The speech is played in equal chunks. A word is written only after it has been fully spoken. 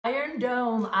Iron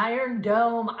Dome, Iron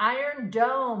Dome, Iron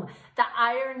Dome. The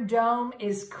Iron Dome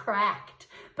is cracked.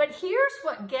 But here's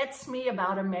what gets me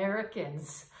about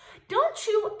Americans. Don't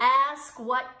you ask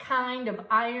what kind of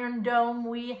Iron Dome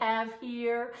we have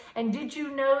here? And did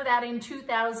you know that in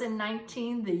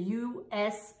 2019, the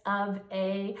US of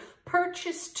A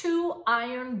purchased 2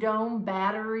 Iron Dome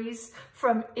batteries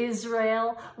from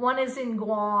Israel? One is in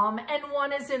Guam and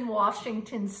one is in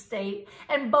Washington State.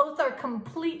 And both are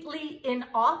completely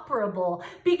inoperable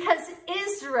because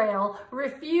Israel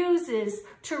refuses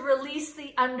to release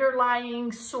the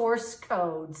underlying source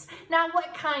codes. Now,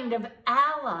 what kind of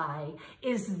ally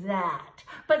is that?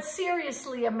 But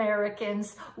seriously,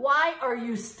 Americans, why are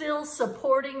you still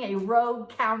supporting a rogue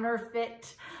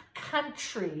counterfeit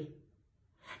country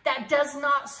that does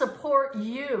not support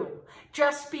you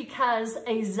just because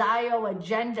a Zio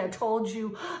agenda told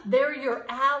you they're your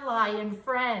ally and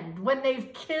friend? When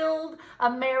they've killed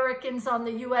Americans on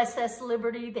the USS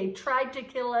Liberty, they tried to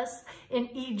kill us in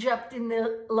Egypt in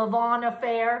the Lavon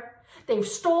affair. They've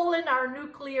stolen our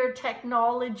nuclear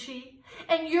technology,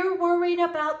 and you're worried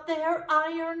about their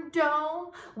Iron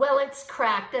Dome? Well, it's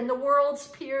cracked, and the world's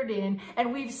peered in,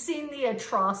 and we've seen the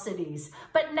atrocities.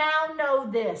 But now know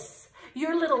this,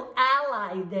 your little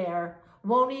ally there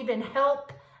won't even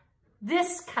help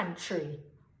this country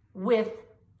with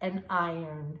an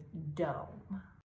Iron Dome.